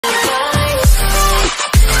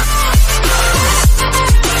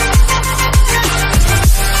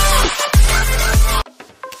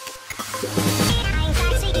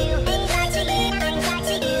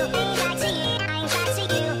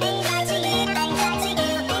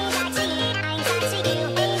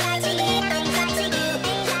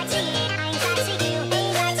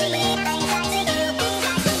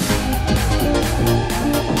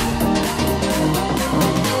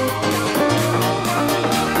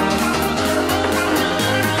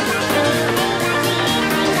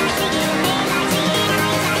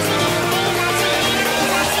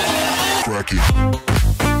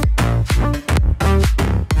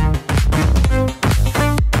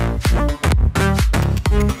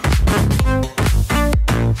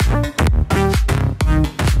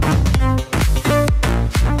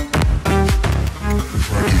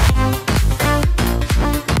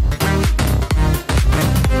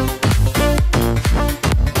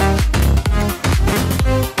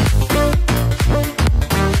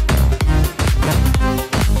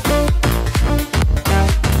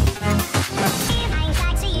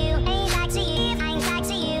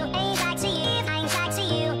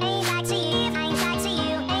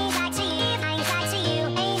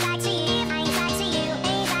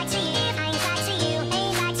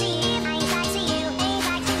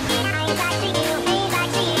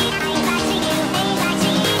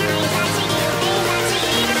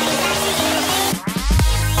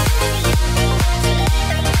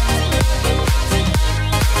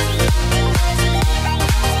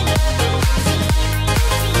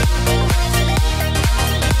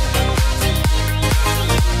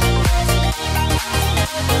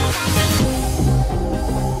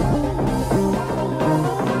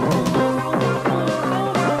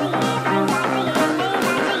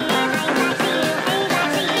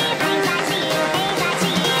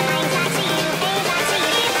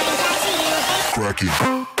cracking.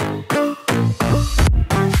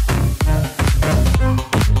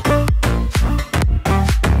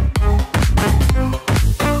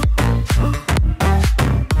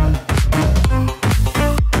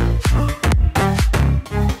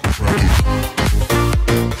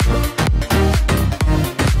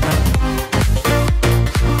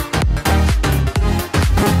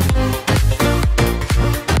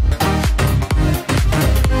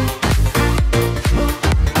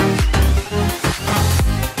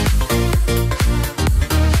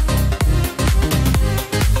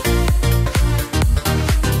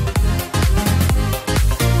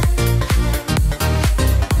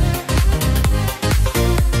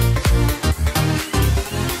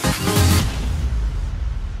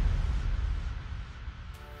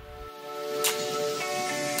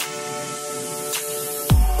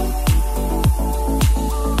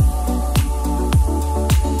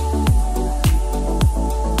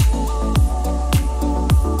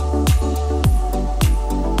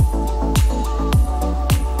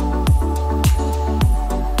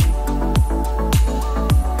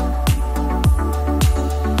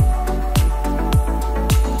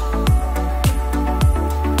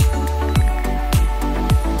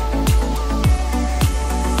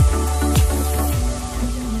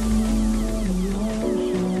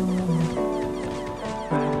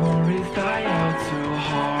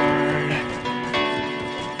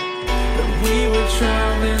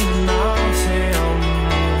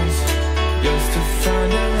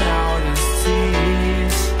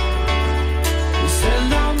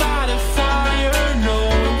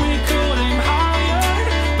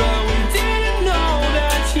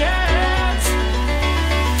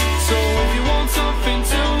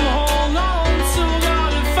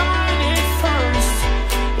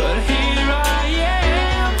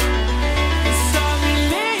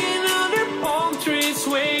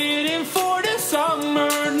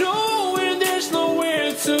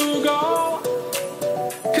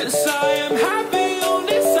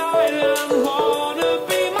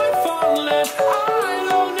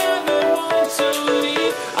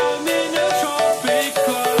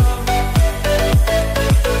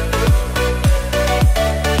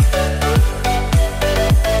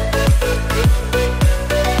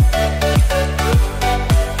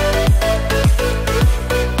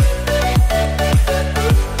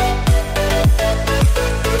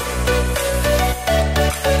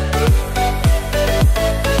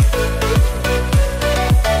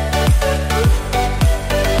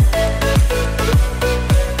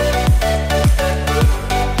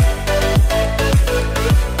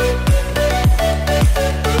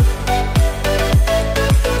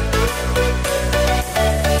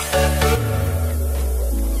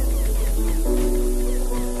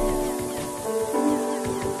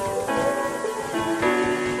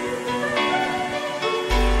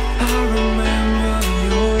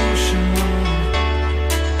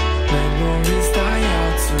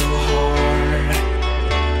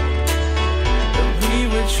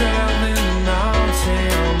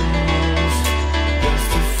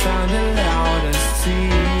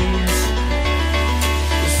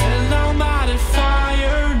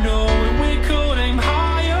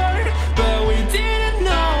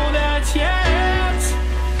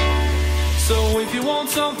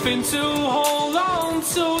 Something to hold on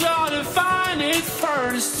to, gotta find it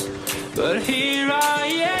first. But here I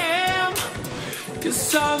am,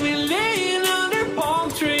 'cause I've been laying under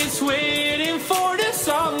palm trees, waiting for the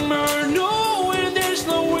summer, knowing there's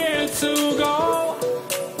nowhere to go.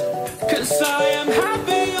 'Cause I am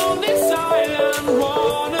happy on this island,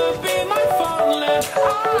 wanna be my farmland.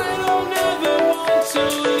 I don't ever want to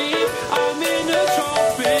leave, I'm in a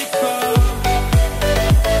tropic club.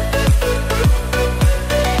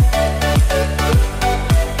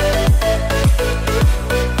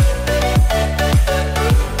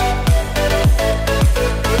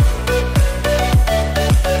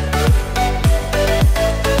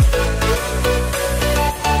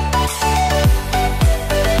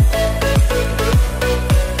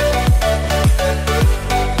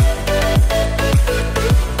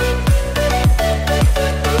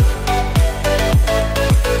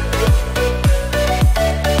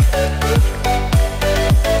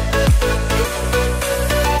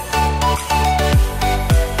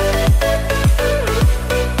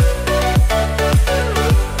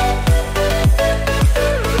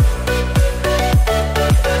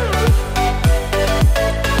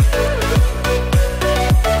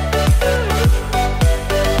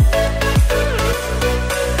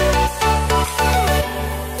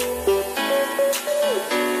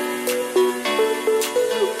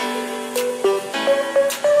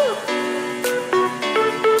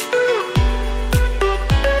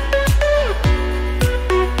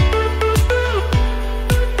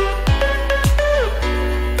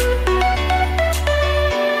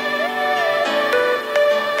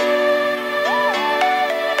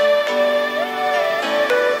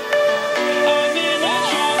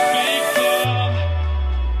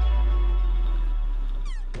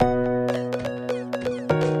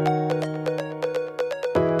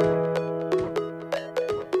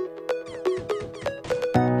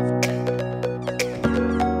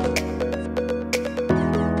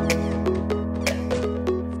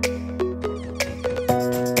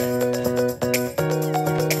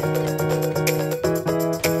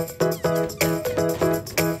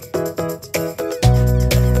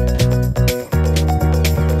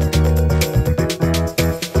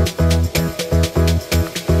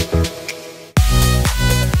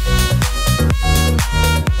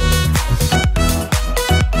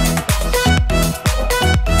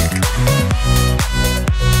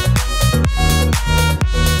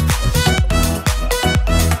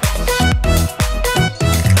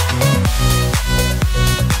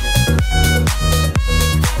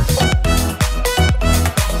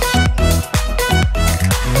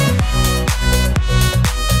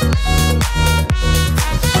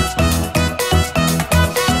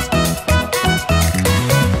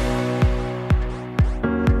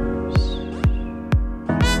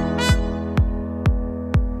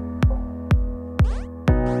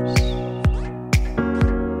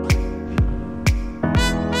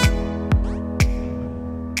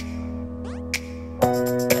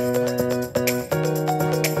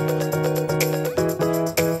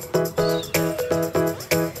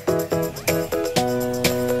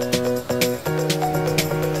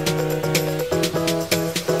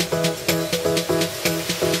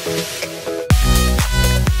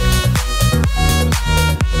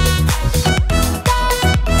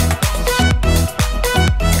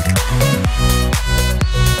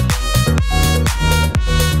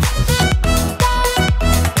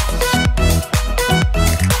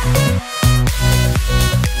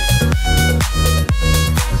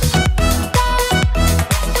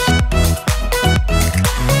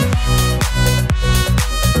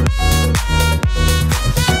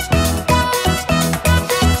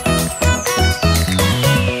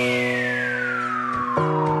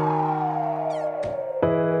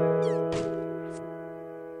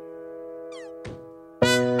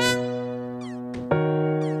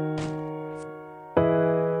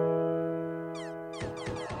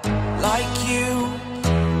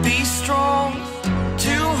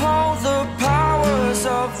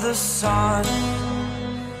 of the sun.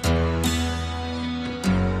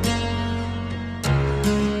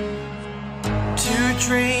 To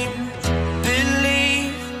dream,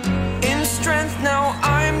 believe in strength. Now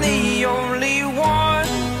I'm the only one,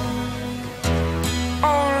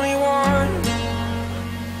 only one.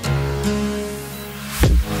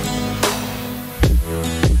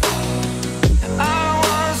 I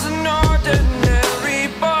was an ordinary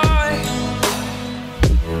boy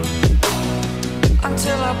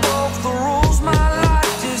until I broke the rules. My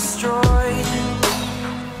life destroyed,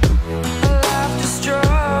 my life destroyed.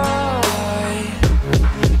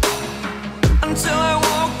 Until I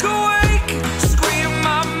woke awake, scream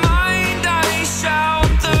my mind, I shout,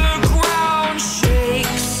 the ground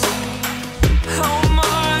shakes. How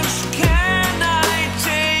much can I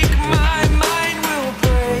take? My mind will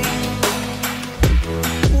break.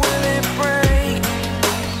 Will it break?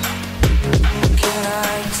 Can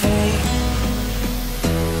I take?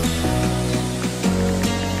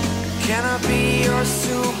 Can I be your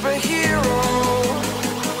superhero?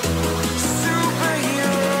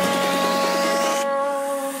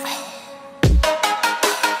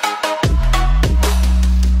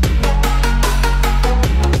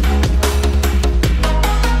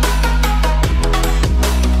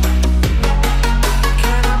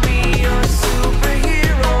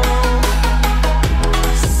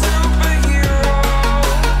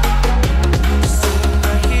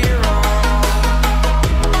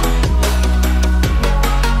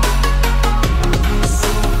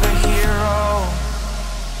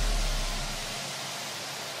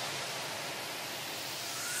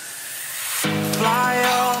 Fly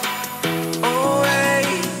away.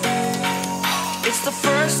 It's the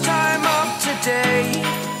first time of today.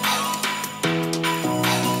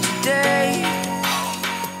 Today.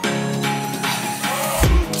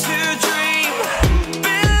 To dream,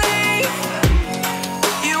 believe.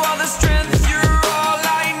 You are the strength, you're all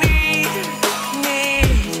I need.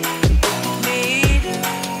 Need.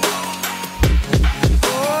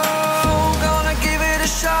 Oh, gonna give it a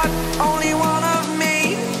shot. Only one of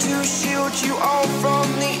me to shield you all from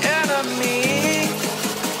the enemy.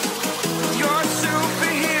 You're a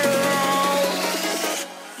superhero.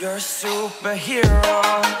 You're a superhero.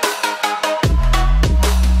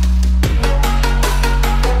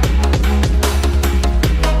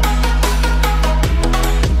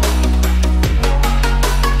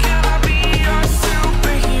 Can I be your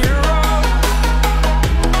superhero?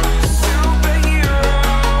 Superhero.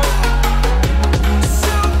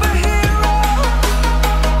 Superhero.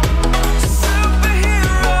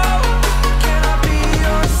 Superhero. Can I be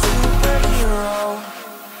your superhero?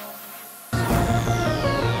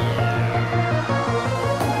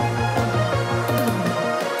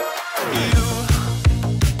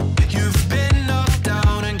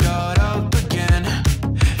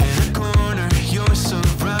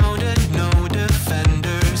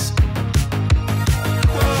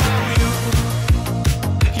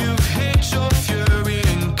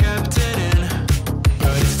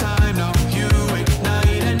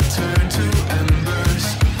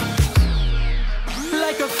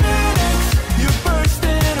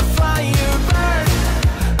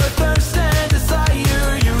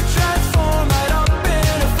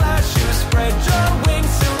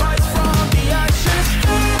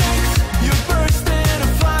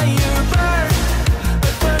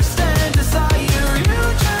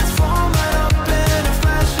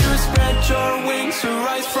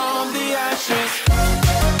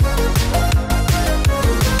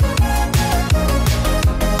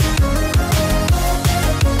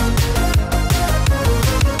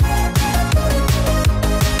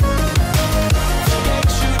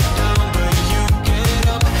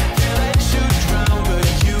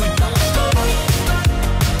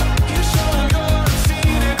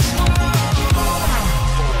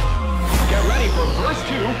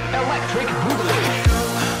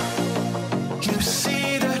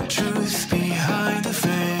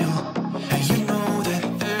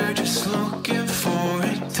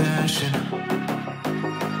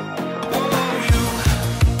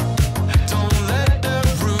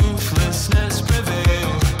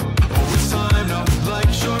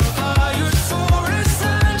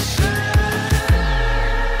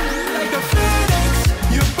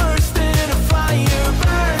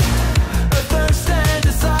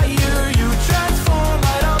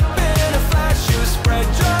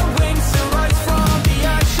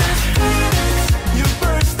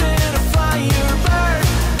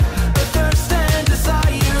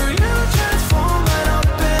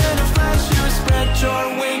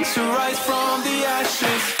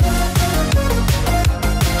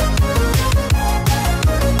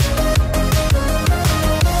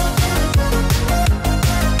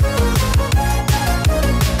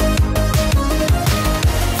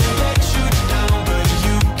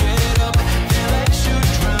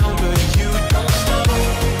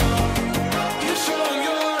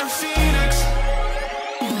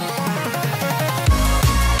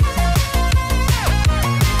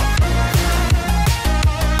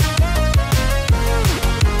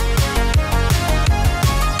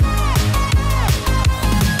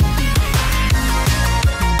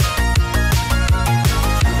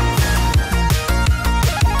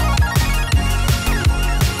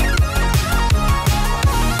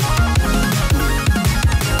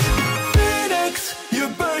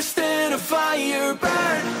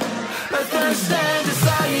 heart, a thirst and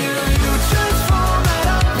desire.